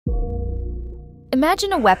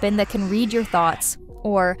Imagine a weapon that can read your thoughts,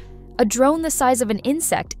 or a drone the size of an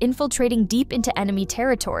insect infiltrating deep into enemy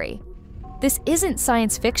territory. This isn't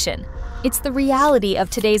science fiction. It's the reality of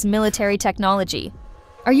today's military technology.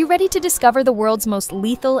 Are you ready to discover the world's most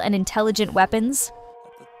lethal and intelligent weapons?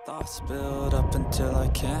 Thoughts build up until I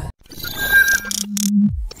can't.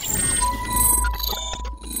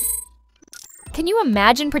 Can you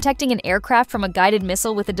imagine protecting an aircraft from a guided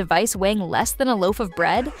missile with a device weighing less than a loaf of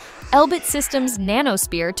bread? Elbit Systems' Nano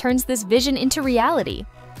Spear turns this vision into reality.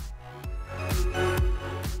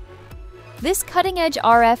 This cutting-edge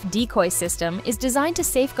RF decoy system is designed to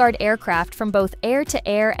safeguard aircraft from both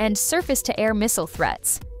air-to-air and surface-to-air missile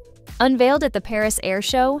threats. Unveiled at the Paris Air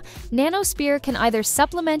Show, Nano Spear can either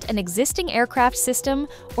supplement an existing aircraft system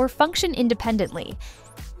or function independently.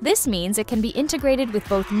 This means it can be integrated with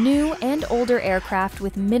both new and older aircraft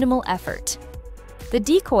with minimal effort. The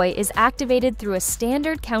decoy is activated through a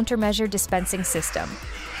standard countermeasure dispensing system.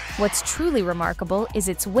 What's truly remarkable is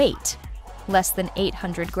its weight, less than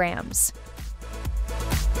 800 grams.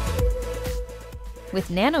 With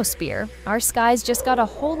Nano Spear, our skies just got a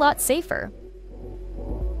whole lot safer.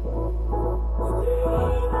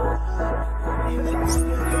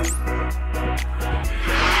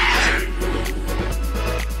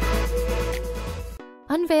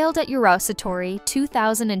 Unveiled at Eurosatory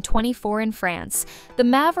 2024 in France, the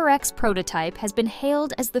MAV'RX prototype has been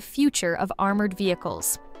hailed as the future of armored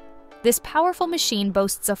vehicles. This powerful machine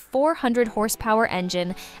boasts a 400-horsepower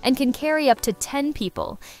engine and can carry up to 10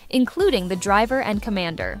 people, including the driver and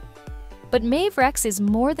commander. But MAV'RX is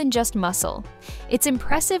more than just muscle. Its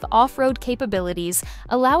impressive off-road capabilities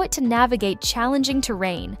allow it to navigate challenging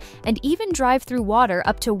terrain and even drive through water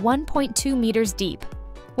up to 1.2 meters deep.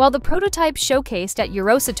 While the prototype showcased at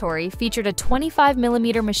Eurosatory featured a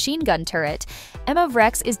 25mm machine gun turret,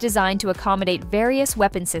 MAV'RX is designed to accommodate various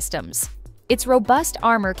weapon systems. Its robust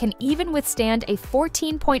armor can even withstand a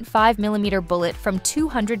 14.5mm bullet from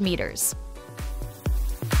 200 meters.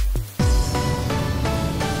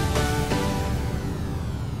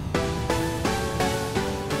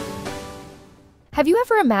 Have you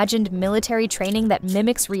ever imagined military training that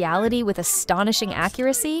mimics reality with astonishing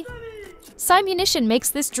accuracy? Simunition makes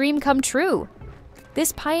this dream come true.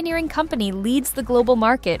 This pioneering company leads the global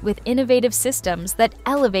market with innovative systems that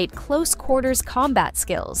elevate close-quarters combat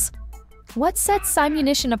skills. What sets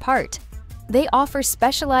Simunition apart? They offer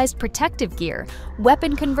specialized protective gear,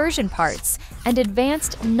 weapon conversion parts, and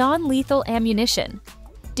advanced non-lethal ammunition.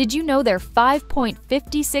 Did you know their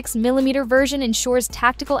 5.56mm version ensures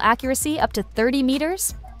tactical accuracy up to 30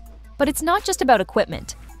 meters? But it's not just about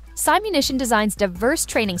equipment. Simunition designs diverse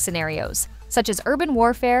training scenarios, such as urban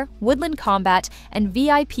warfare, woodland combat, and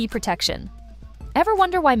VIP protection. Ever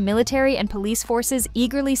wonder why military and police forces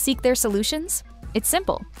eagerly seek their solutions? It's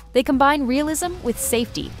simple. They combine realism with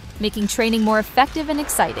safety, making training more effective and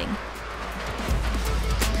exciting.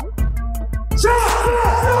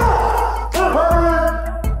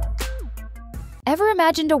 Ever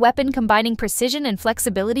imagined a weapon combining precision and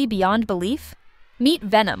flexibility beyond belief? Meet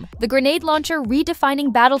VENOM, the grenade launcher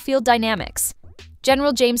redefining battlefield dynamics.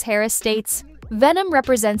 General James Harris states, "VENOM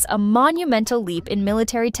represents a monumental leap in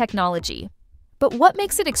military technology." But what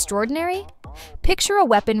makes it extraordinary? Picture a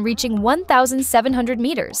weapon reaching 1,700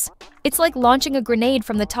 meters. It's like launching a grenade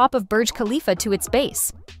from the top of Burj Khalifa to its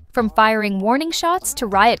base. From firing warning shots to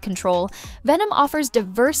riot control, VENOM offers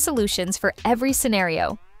diverse solutions for every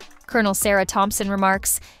scenario. Colonel Sarah Thompson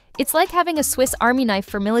remarks, "It's like having a Swiss Army knife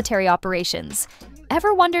for military operations.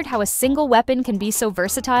 Ever wondered how a single weapon can be so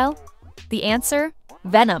versatile? The answer?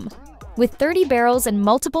 VENOM. With 30 barrels and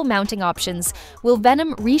multiple mounting options, will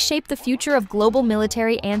VENOM reshape the future of global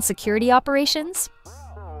military and security operations?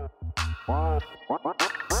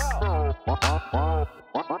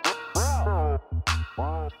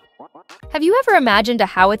 Have you ever imagined a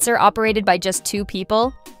howitzer operated by just 2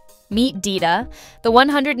 people? Meet DITA, the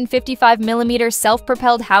 155mm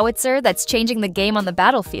self-propelled howitzer that's changing the game on the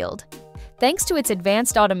battlefield. Thanks to its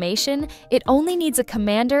advanced automation, it only needs a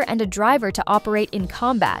commander and a driver to operate in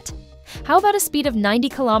combat. How about a speed of 90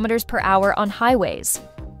 kilometers per hour on highways?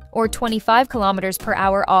 Or 25 kilometers per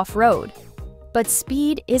hour off-road? But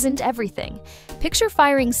speed isn't everything. Picture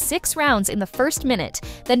firing 6 rounds in the first minute,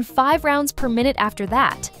 then 5 rounds per minute after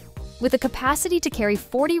that. With a capacity to carry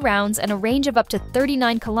 40 rounds and a range of up to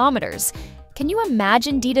 39 kilometers, can you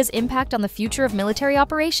imagine DITA's impact on the future of military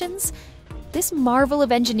operations? This marvel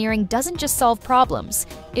of engineering doesn't just solve problems,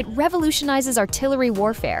 it revolutionizes artillery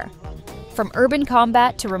warfare. From urban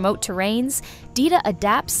combat to remote terrains, DITA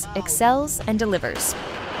adapts, excels, and delivers.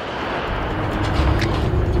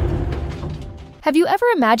 Have you ever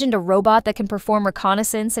imagined a robot that can perform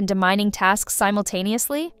reconnaissance and demining tasks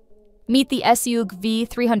simultaneously? Meet the SUGV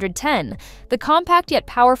 310, the compact yet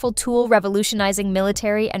powerful tool revolutionizing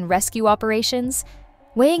military and rescue operations.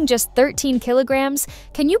 Weighing just 13 kilograms,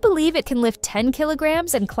 can you believe it can lift 10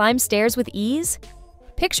 kilograms and climb stairs with ease?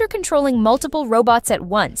 Picture controlling multiple robots at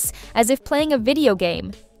once, as if playing a video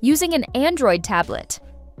game, using an Android tablet.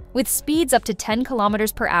 With speeds up to 10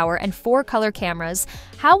 kilometers per hour and 4 color cameras,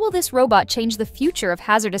 how will this robot change the future of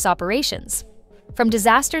hazardous operations? From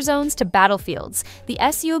disaster zones to battlefields, the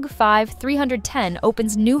SUGV 310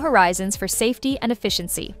 opens new horizons for safety and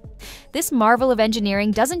efficiency. This marvel of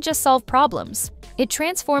engineering doesn't just solve problems, it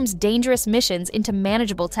transforms dangerous missions into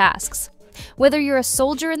manageable tasks. Whether you're a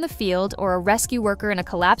soldier in the field or a rescue worker in a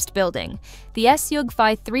collapsed building, the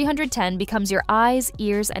SUGV 310 becomes your eyes,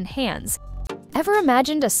 ears, and hands. Ever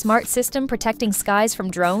imagined a smart system protecting skies from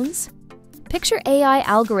drones? Picture AI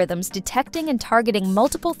algorithms detecting and targeting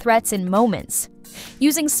multiple threats in moments.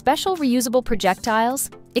 Using special reusable projectiles,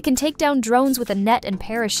 it can take down drones with a net and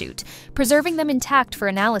parachute, preserving them intact for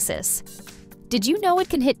analysis. Did you know it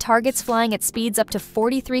can hit targets flying at speeds up to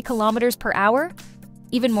 43 kilometers per hour?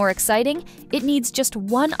 Even more exciting, it needs just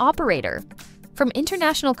one operator. From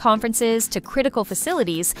international conferences to critical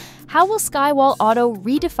facilities, how will SkyWall Auto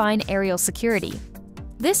redefine aerial security?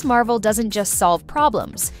 This marvel doesn't just solve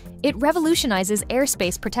problems, it revolutionizes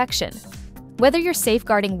airspace protection. Whether you're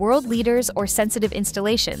safeguarding world leaders or sensitive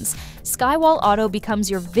installations, SkyWall Auto becomes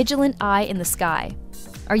your vigilant eye in the sky.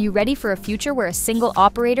 Are you ready for a future where a single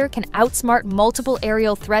operator can outsmart multiple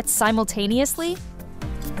aerial threats simultaneously?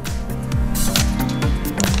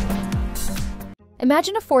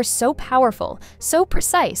 Imagine a force so powerful, so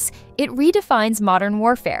precise, it redefines modern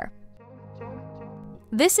warfare.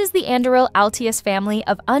 This is the Anduril ALTIUS family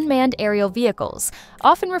of unmanned aerial vehicles,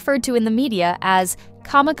 often referred to in the media as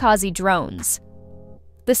kamikaze drones.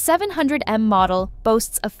 The 700M model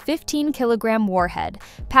boasts a 15-kilogram warhead,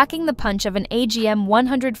 packing the punch of an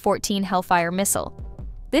AGM-114 Hellfire missile.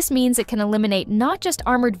 This means it can eliminate not just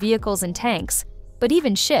armored vehicles and tanks, but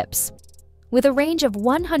even ships. With a range of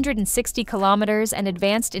 160 kilometers and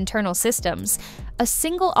advanced internal systems, a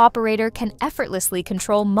single operator can effortlessly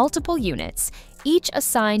control multiple units, each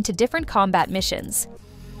assigned to different combat missions.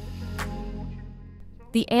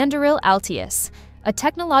 The Anduril ALTIUS, a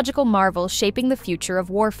technological marvel shaping the future of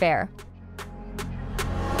warfare.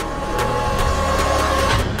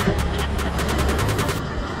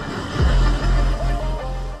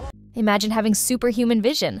 Imagine having superhuman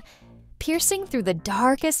vision, piercing through the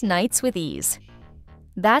darkest nights with ease.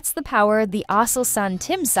 That's the power the Aselsan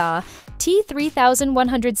TİMSAH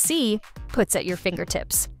T3100C puts at your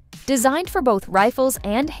fingertips. Designed for both rifles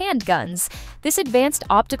and handguns, this advanced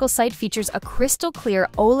optical sight features a crystal-clear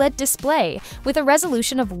OLED display with a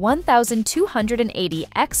resolution of 1280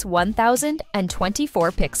 x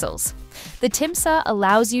 1024 pixels. The TİMSAH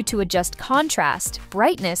allows you to adjust contrast,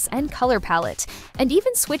 brightness, and color palette, and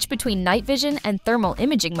even switch between night vision and thermal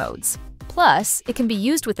imaging modes. Plus, it can be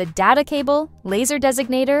used with a data cable, laser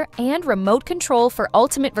designator, and remote control for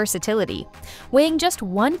ultimate versatility. Weighing just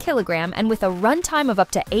 1 kilogram and with a runtime of up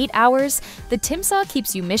to 8 hours, the TİMSAH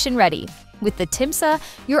keeps you mission ready. With the TİMSAH,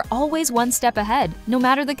 you're always one step ahead, no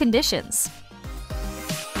matter the conditions.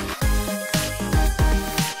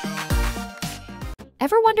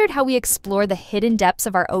 Ever wondered how we explore the hidden depths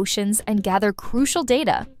of our oceans and gather crucial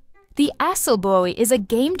data? The AselBUOY is a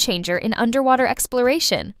game-changer in underwater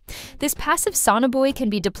exploration. This passive sonobuoy can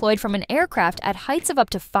be deployed from an aircraft at heights of up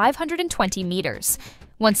to 520 meters.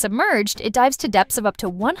 Once submerged, it dives to depths of up to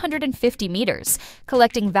 150 meters,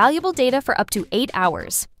 collecting valuable data for up to 8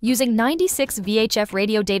 hours. Using 96 VHF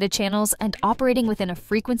radio data channels and operating within a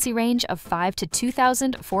frequency range of 5 to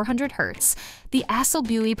 2,400 Hz, the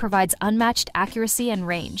AselBUOY provides unmatched accuracy and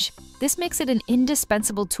range. This makes it an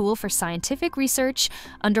indispensable tool for scientific research,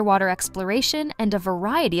 underwater exploration, and a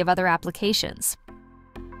variety of other applications.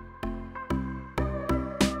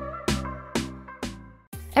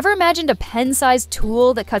 Ever imagined a pen-sized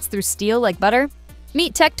tool that cuts through steel like butter?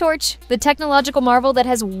 Meet TEC Torch, the technological marvel that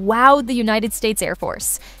has wowed the United States Air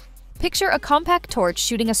Force. Picture a compact torch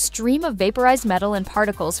shooting a stream of vaporized metal and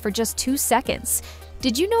particles for just 2 seconds.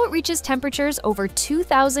 Did you know it reaches temperatures over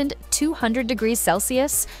 2,200 degrees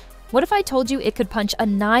Celsius? What if I told you it could punch a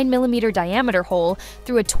 9mm diameter hole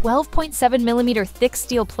through a 12.7mm thick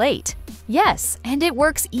steel plate? Yes, and it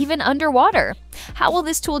works even underwater. How will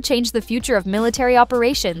this tool change the future of military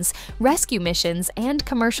operations, rescue missions, and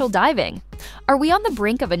commercial diving? Are we on the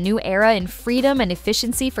brink of a new era in freedom and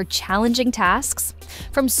efficiency for challenging tasks?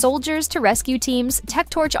 From soldiers to rescue teams, TEC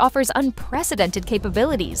Torch offers unprecedented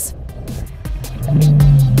capabilities.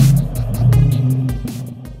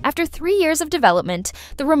 After 3 years of development,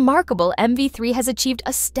 the remarkable MV3 has achieved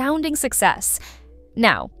astounding success.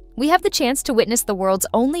 Now, we have the chance to witness the world's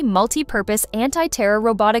only multi-purpose anti-terror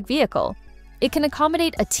robotic vehicle. It can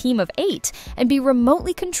accommodate a team of 8 and be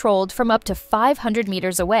remotely controlled from up to 500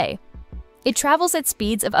 meters away. It travels at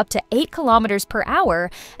speeds of up to 8 kilometers per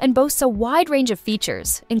hour and boasts a wide range of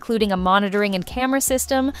features, including a monitoring and camera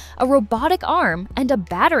system, a robotic arm, and a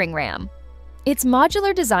battering ram. Its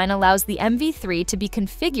modular design allows the MV3 to be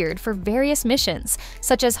configured for various missions,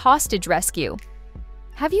 such as hostage rescue.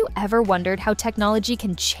 Have you ever wondered how technology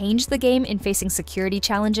can change the game in facing security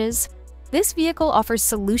challenges? This vehicle offers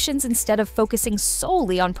solutions instead of focusing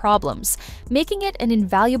solely on problems, making it an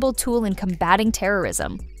invaluable tool in combating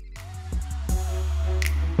terrorism.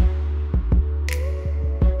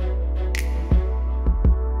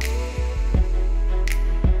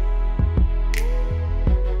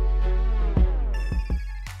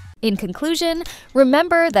 In conclusion,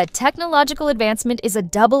 remember that technological advancement is a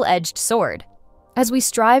double-edged sword. As we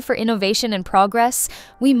strive for innovation and progress,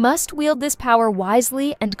 we must wield this power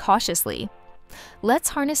wisely and cautiously. Let's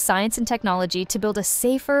harness science and technology to build a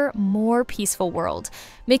safer, more peaceful world,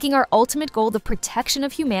 making our ultimate goal the protection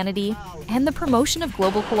of humanity and the promotion of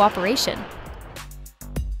global cooperation.